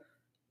 people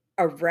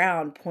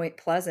around Point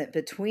Pleasant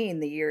between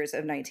the years of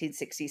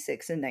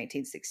 1966 and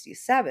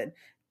 1967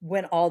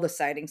 when all the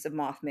sightings of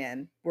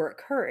Mothman were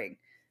occurring.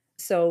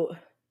 So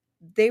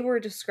they were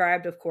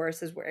described, of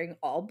course, as wearing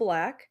all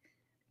black,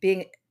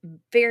 being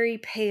very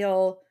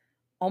pale,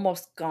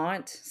 almost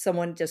gaunt.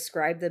 Someone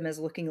described them as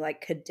looking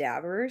like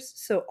cadavers,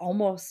 so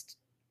almost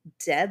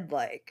dead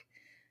like.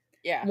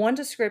 Yeah. One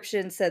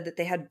description said that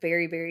they had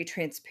very, very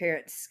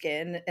transparent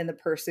skin and the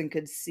person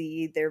could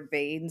see their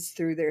veins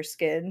through their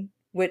skin,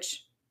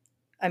 which,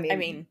 I I mean,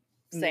 mean,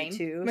 me same.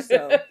 too.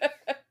 So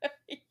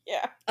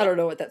Yeah. I don't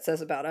know what that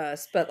says about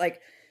us, but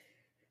like,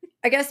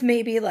 I guess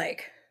maybe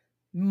like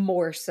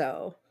more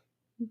so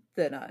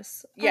than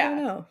us. I don't Yeah.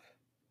 know.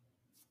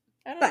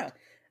 I don't But know.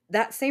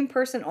 that same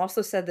person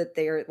also said that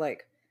they're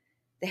like,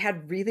 they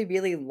had really,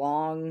 really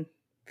long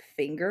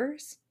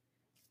fingers,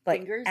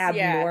 like Fingers?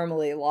 Yeah.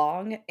 abnormally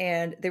long.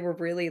 And they were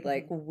really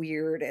like Mhm.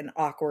 weird and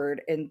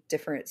awkward in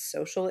different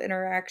social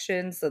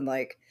interactions. And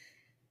like,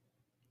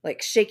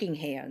 Like shaking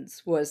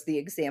hands was the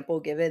example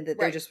given, that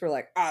they Right. just were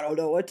like, I don't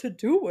know what to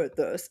do with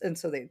this. And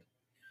so they,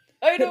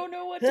 I don't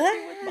know what to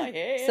do with my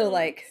so hands.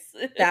 like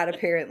that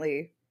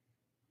apparently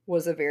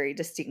was a very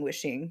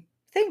distinguishing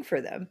thing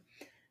for them.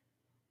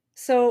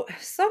 So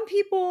some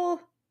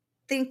people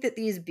think that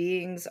these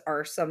beings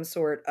are some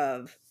sort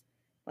of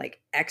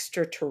like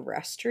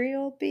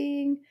extraterrestrial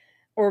being,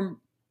 or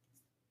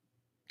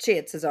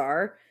chances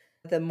are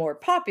the more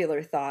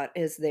popular thought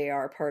is they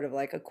are part of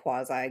like a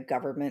quasi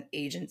government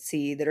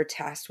agency that are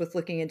tasked with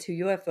looking into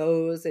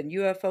UFOs and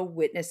UFO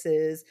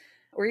witnesses,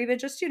 or even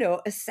just,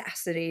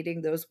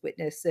 assassinating those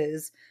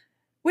witnesses,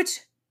 which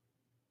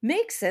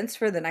makes sense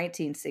for the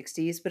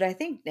 1960s. But I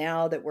think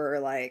now that we're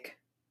like,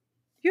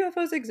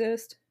 UFOs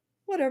exist,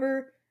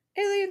 whatever,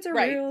 aliens are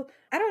Right. real,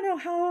 I don't know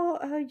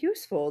how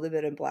useful the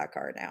Men in Black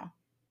are now.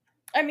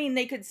 I mean,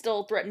 they could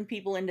still threaten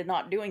people into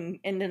not talking,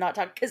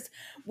 because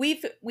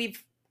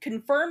we've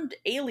confirmed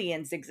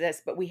aliens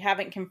exist, but we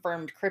haven't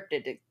confirmed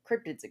cryptids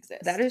That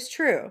exist. is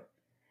true.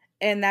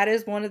 And that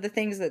is one of the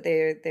things that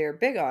they're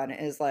big on,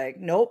 is like,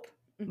 nope,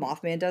 Hmm.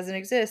 Mothman doesn't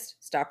exist.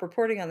 Stop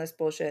reporting on this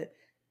bullshit.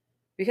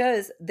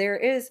 Because there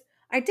is,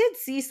 I did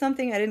see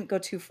something, I didn't go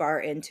too far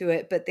into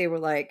it, but they were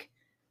like,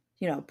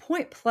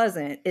 Point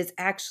Pleasant is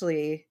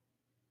actually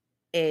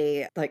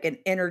a like an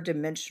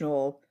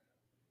interdimensional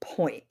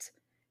point.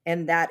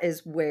 And that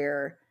is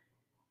where,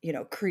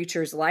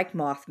 creatures like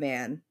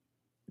Mothman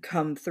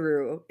come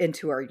through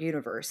into our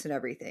universe and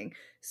everything.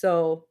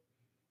 So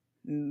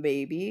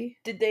maybe.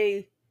 Did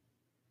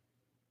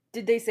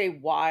they say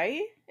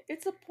why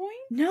it's a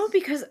No, point?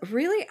 because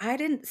really, I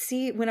didn't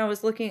see when I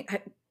was looking.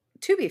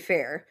 To be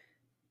fair,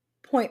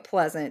 Point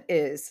Pleasant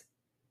is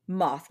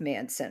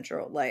Mothman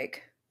Central.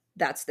 Like,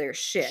 that's their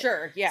shit.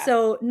 Sure, yeah.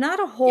 So, not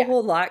a Yeah.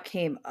 whole lot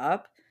came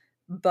up,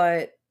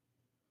 but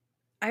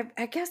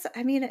I guess,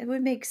 I mean, it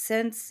would make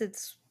sense.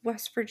 It's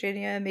West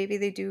Virginia. Maybe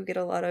they do get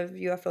a lot of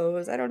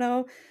UFOs. I don't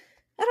know.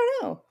 I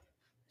don't know.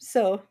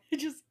 So,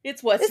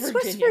 It's West it's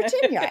West Virginia.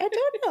 Virginia. I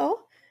don't know.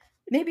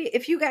 Maybe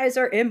if you guys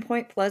are in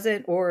Point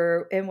Pleasant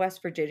or in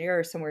West Virginia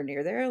or somewhere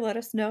near there, let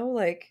us know.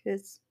 Like,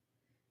 is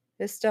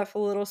stuff a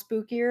little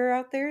spookier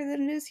out there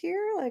than it is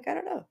here? Like, I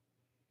don't know.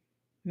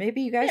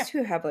 Maybe you guys Yeah,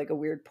 too have like a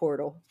weird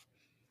portal.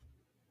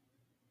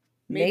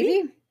 maybe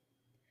Maybe.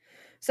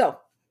 So,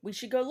 we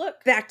should go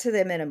look. back to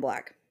the Men in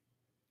Black.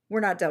 We're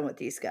not done with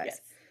these guys.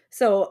 Yes.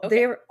 So, Okay.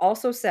 they're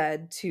also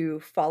said to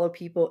follow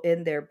people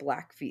in their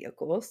black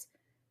vehicles.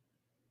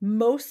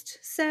 Most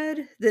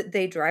said that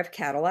they drive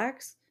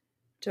Cadillacs.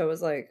 So I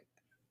was like,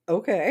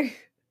 okay,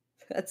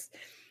 that's,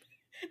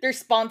 They're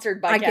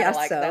sponsored by I guess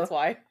Cadillac, that's so.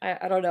 why.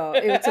 I don't know.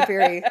 It's a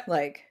very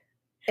like,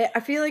 I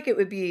feel like it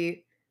would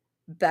be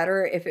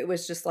better if it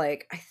was just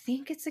like, I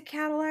think it's a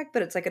Cadillac,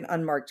 but it's like an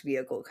unmarked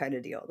vehicle kind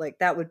of deal. Like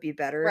that would be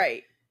better.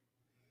 Right.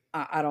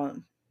 I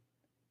don't.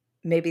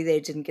 Maybe they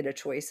didn't get a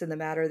choice in the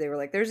matter. They were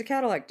like, "There's a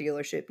Cadillac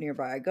dealership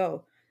nearby.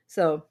 Go."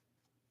 So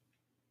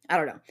I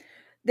don't know.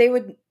 They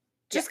would Yeah.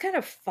 just kind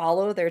of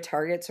follow their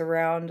targets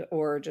around,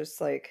 or just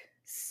like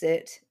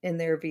sit in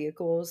their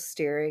vehicles,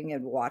 staring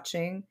and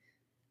watching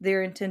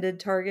their intended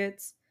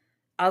targets.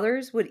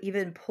 Others would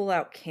even pull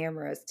out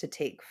cameras to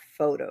take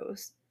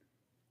photos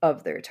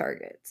of their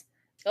targets.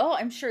 Oh,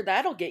 I'm sure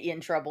that'll get you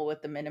in trouble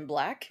with the Men in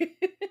Black.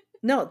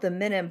 No, the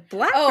Men in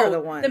Black are the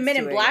Oh, the ones Men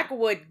in doing Black it.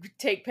 would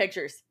take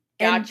pictures.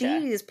 And Gotcha.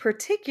 these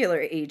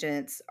particular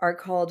agents are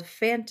called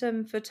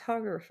phantom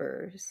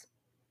photographers.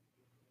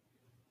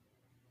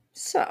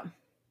 So,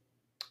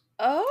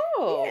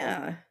 Oh.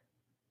 yeah.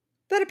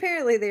 But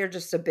apparently they're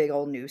just a big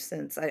old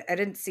nuisance. I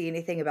didn't see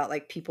anything about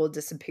like people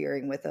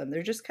disappearing with them.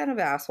 They're just kind of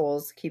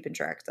assholes keeping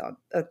track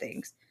of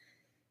things.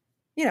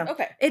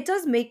 Okay. It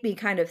does make me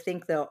kind of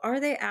think though, are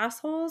they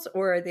assholes,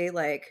 or are they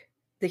like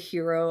the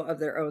hero of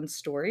their own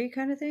story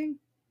kind of thing?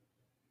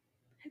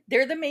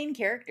 They're the main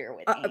character,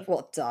 Whitney.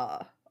 Well, duh.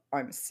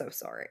 I'm so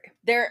sorry.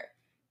 They're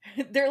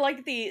they're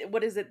like the,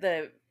 what is it,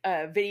 the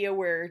video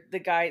where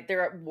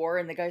they're at war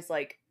and the guy's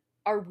like,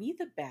 "Are we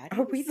the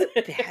Are we the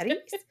baddies?" baddies?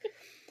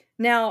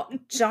 Now,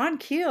 John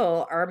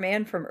Keel, our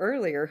man from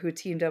earlier who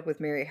teamed up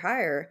with Mary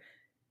Hyre,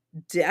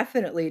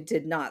 definitely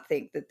did not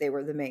think that they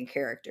were the main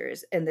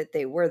characters and that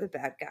they were the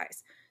bad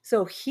guys.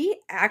 So he Mhm.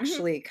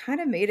 actually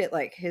kind of made it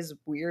like his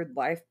weird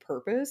life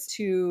purpose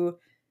to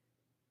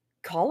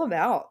call them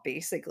out,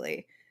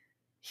 basically.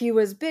 He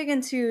was big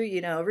into,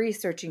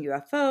 researching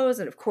UFOs.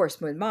 And of course,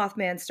 when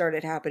Mothman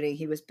started happening,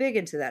 he was big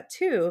into that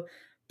too.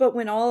 But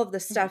when all of the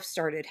Mhm. stuff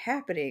started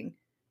happening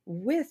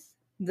with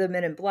the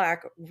Men in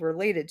Black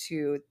related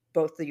to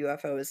both the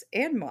UFOs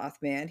and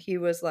Mothman, he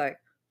was like,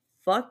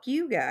 fuck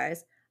you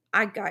guys.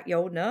 I got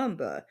your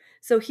number.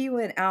 So he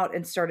went out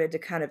and started to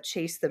kind of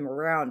chase them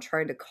around,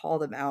 trying to call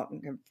them out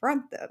and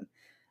confront them.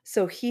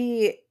 So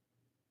he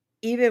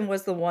even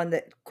was the one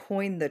that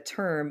coined the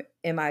term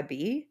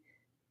MIB,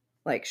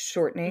 like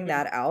shortening Mhm.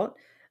 that out,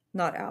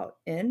 not out,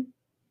 in,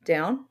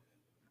 down,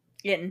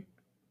 In,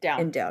 down.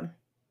 in, down,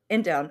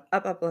 in, down,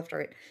 up, up, left,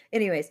 right.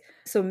 Anyways,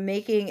 so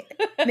making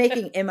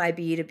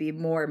MIB to be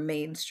more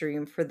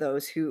mainstream for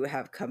those who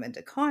have come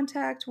into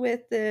contact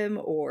with them,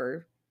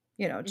 or,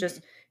 Mm-hmm.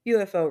 just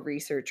UFO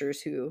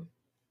researchers who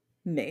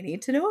may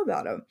need to know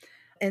about them.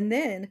 And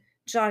then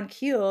John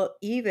Keel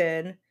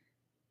even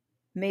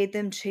made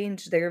them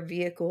change their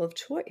vehicle of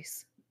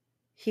choice.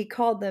 He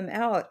called them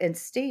out and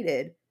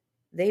stated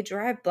they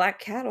drive black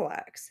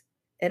Cadillacs.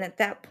 And at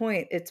that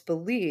point, it's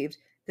believed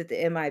that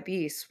the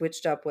MIB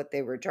switched up what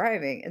they were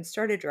driving and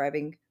started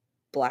driving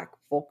black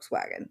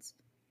Volkswagens.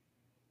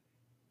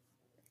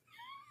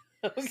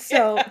 Okay.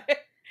 So,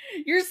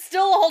 You're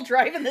still all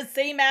driving the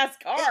same ass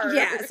car.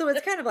 yeah, so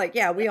it's kind of like,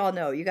 yeah, we all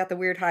know you got the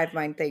weird hive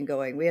mind thing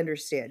going. We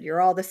understand.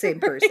 You're all the same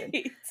person.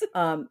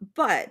 Right.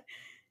 But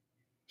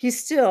he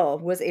still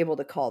was able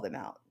to call them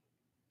out.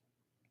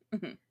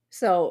 Mhm.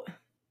 So,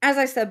 as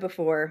I said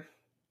before,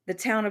 the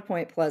town of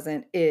Point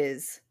Pleasant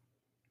is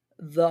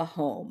the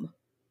home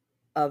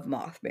of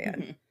Mothman,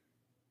 Mhm.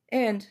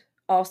 and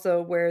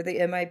also where the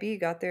MIB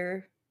got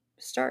their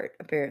start,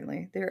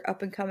 apparently. They're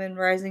up and coming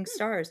rising Hmm.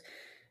 stars.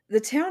 The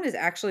town is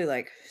actually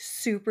like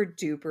super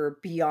duper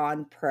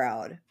beyond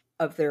proud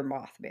of their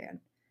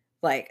Mothman.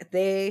 Like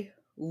they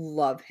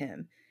love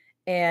him.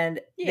 And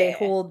they Yeah.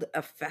 hold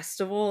a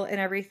festival and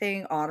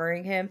everything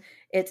honoring him.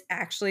 It's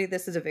actually,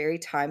 this is a very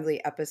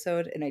timely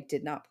episode, and I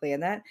did not plan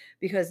that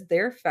because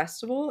their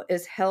festival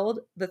is held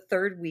the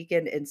third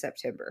weekend in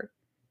September.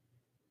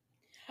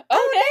 Oh,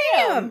 Oh,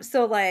 damn. damn.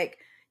 So, like,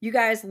 you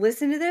guys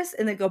listen to this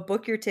and then go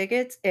book your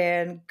tickets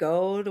and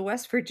go to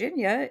West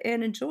Virginia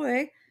and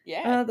enjoy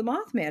Yeah. the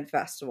Mothman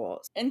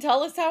Festival. And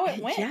tell us how it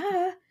went.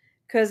 Yeah,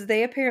 because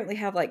they apparently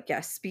have like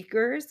guest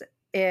speakers,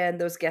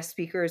 and those guest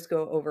speakers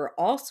go over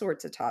all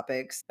sorts of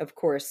topics. Of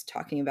course,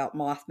 talking about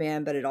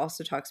Mothman, but it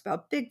also talks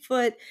about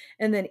Bigfoot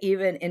and then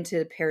even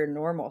into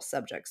paranormal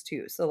subjects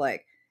too. So,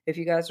 like, if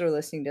you guys are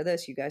listening to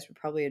this, you guys would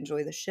probably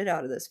enjoy the shit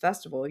out of this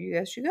festival. You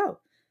guys should go.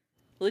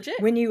 Legit.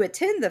 When you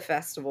attend the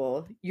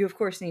festival, you of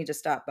course need to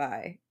stop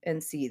by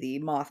and see the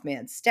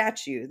Mothman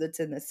statue that's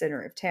in the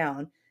center of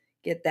town.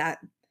 Get that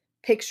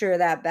picture of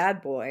that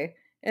bad boy,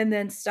 and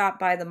then stop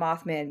by the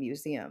Mothman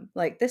Museum.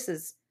 Like this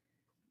is,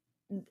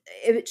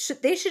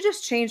 they should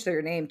just change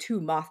their name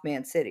to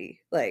Mothman City.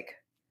 Like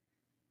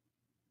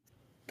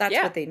that's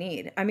Yeah. what they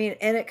need. I mean,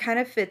 and it kind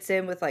of fits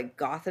in with like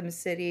Gotham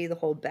City, the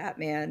whole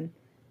Batman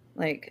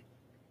like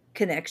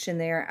connection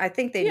there. I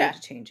think they need Yeah.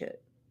 to change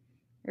it.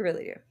 I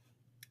really do.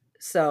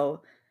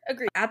 So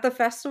Agreed. at the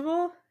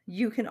festival,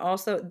 you can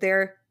also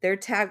their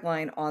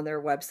tagline on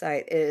their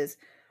website is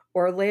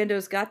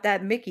Orlando's got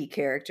that Mickey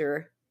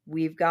character.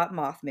 We've got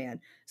Mothman.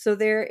 So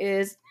there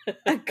is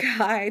a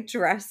guy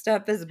dressed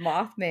up as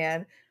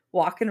Mothman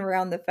walking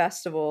around the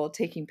festival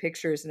taking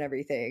pictures and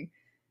everything.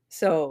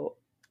 So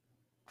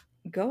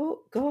go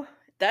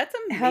That's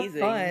have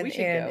amazing. fun We should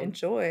and go.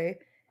 enjoy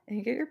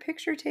and get your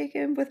picture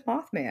taken with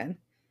Mothman.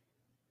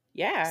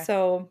 Yeah.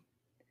 So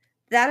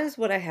that is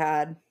what I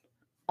had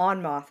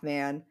on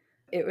Mothman.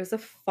 It was a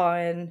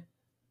fun,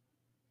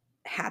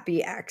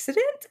 happy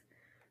accident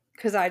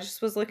because I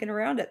just was looking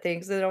around at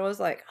things and I was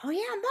like, oh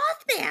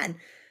yeah, Mothman.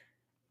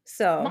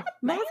 So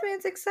Mothman?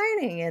 Mothman's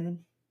exciting, and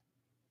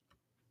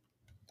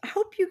I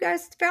hope you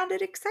guys found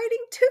it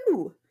exciting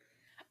too.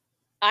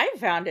 I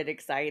found it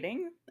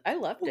exciting. I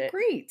loved Well, it.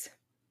 great.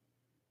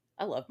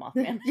 I love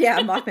Mothman. Yeah,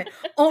 Mothman.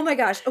 Oh my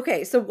gosh.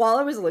 Okay, so while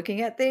I was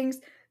looking at things,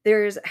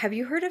 have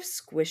you heard of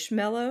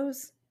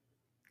Squishmallows?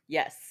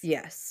 Yes.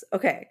 Yes.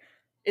 Okay.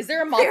 Is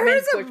there a There Mothman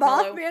is a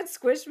squishmallow? Mothman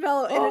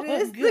Squishmallow, and it Oh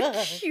is the god.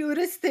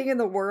 cutest thing in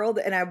the world,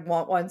 and I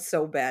want one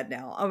so bad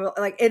now. I'm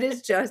like, it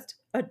is just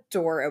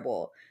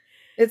adorable.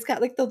 It's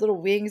got like the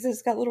little wings,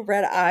 it's got little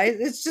red eyes.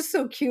 It's just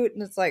so cute,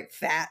 and it's like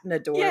fat and Yeah.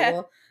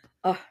 adorable.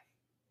 Oh,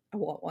 I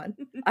want one.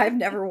 I've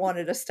never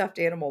wanted a stuffed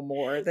animal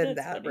more than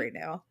That's that funny. right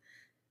now.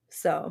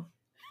 So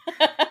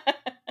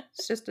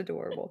it's just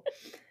adorable.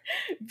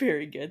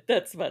 Very good.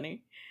 That's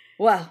funny.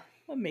 Well,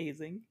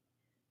 Amazing.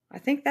 I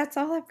think that's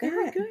all I've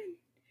Very got. good.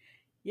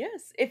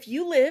 Yes. If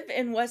you live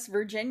in West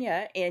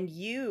Virginia and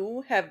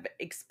you have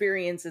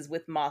experiences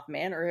with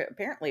Mothman, or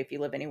apparently if you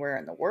live anywhere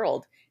in the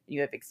world and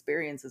you have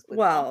experiences with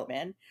Well,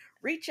 Mothman,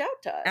 reach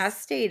out to as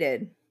us.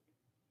 stated,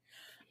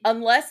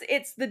 Unless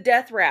it's the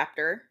Death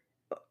Raptor.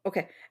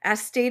 okay,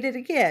 as stated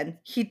again,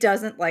 he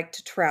doesn't like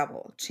to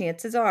travel.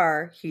 Chances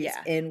are he's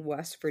Yeah. in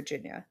West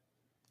Virginia.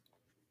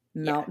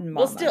 Yeah. Mountain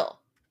Well, Mama. still.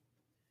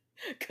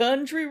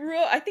 Country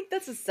Road. I think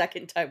that's the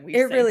second time we It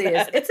sang really is.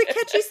 that. It's a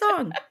catchy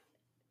song.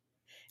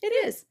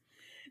 It is.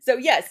 So,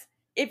 yes,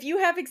 if you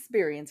have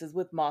experiences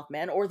with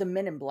Mothman or the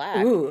Men in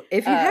Black, Ooh,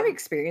 if you have um,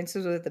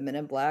 experiences with the Men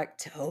in Black,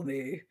 tell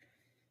me.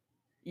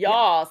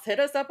 yas, hit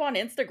us up on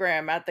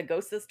Instagram at the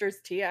Ghost Sisters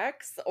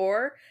TX,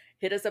 or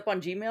hit us up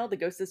on Gmail, the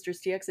Ghost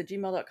Sisters TX at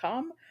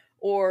gmail.com,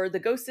 or the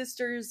Ghost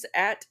Sisters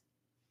at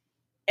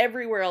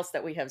everywhere else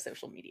that we have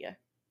social media.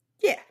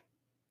 Yeah,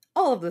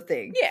 all of the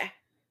things. Yeah,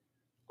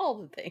 all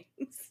the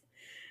things.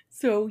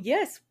 So,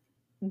 yes,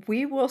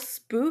 We will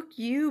spook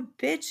you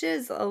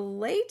bitches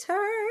later.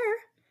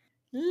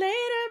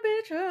 later,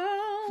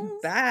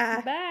 bitches.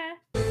 Bye. Bye.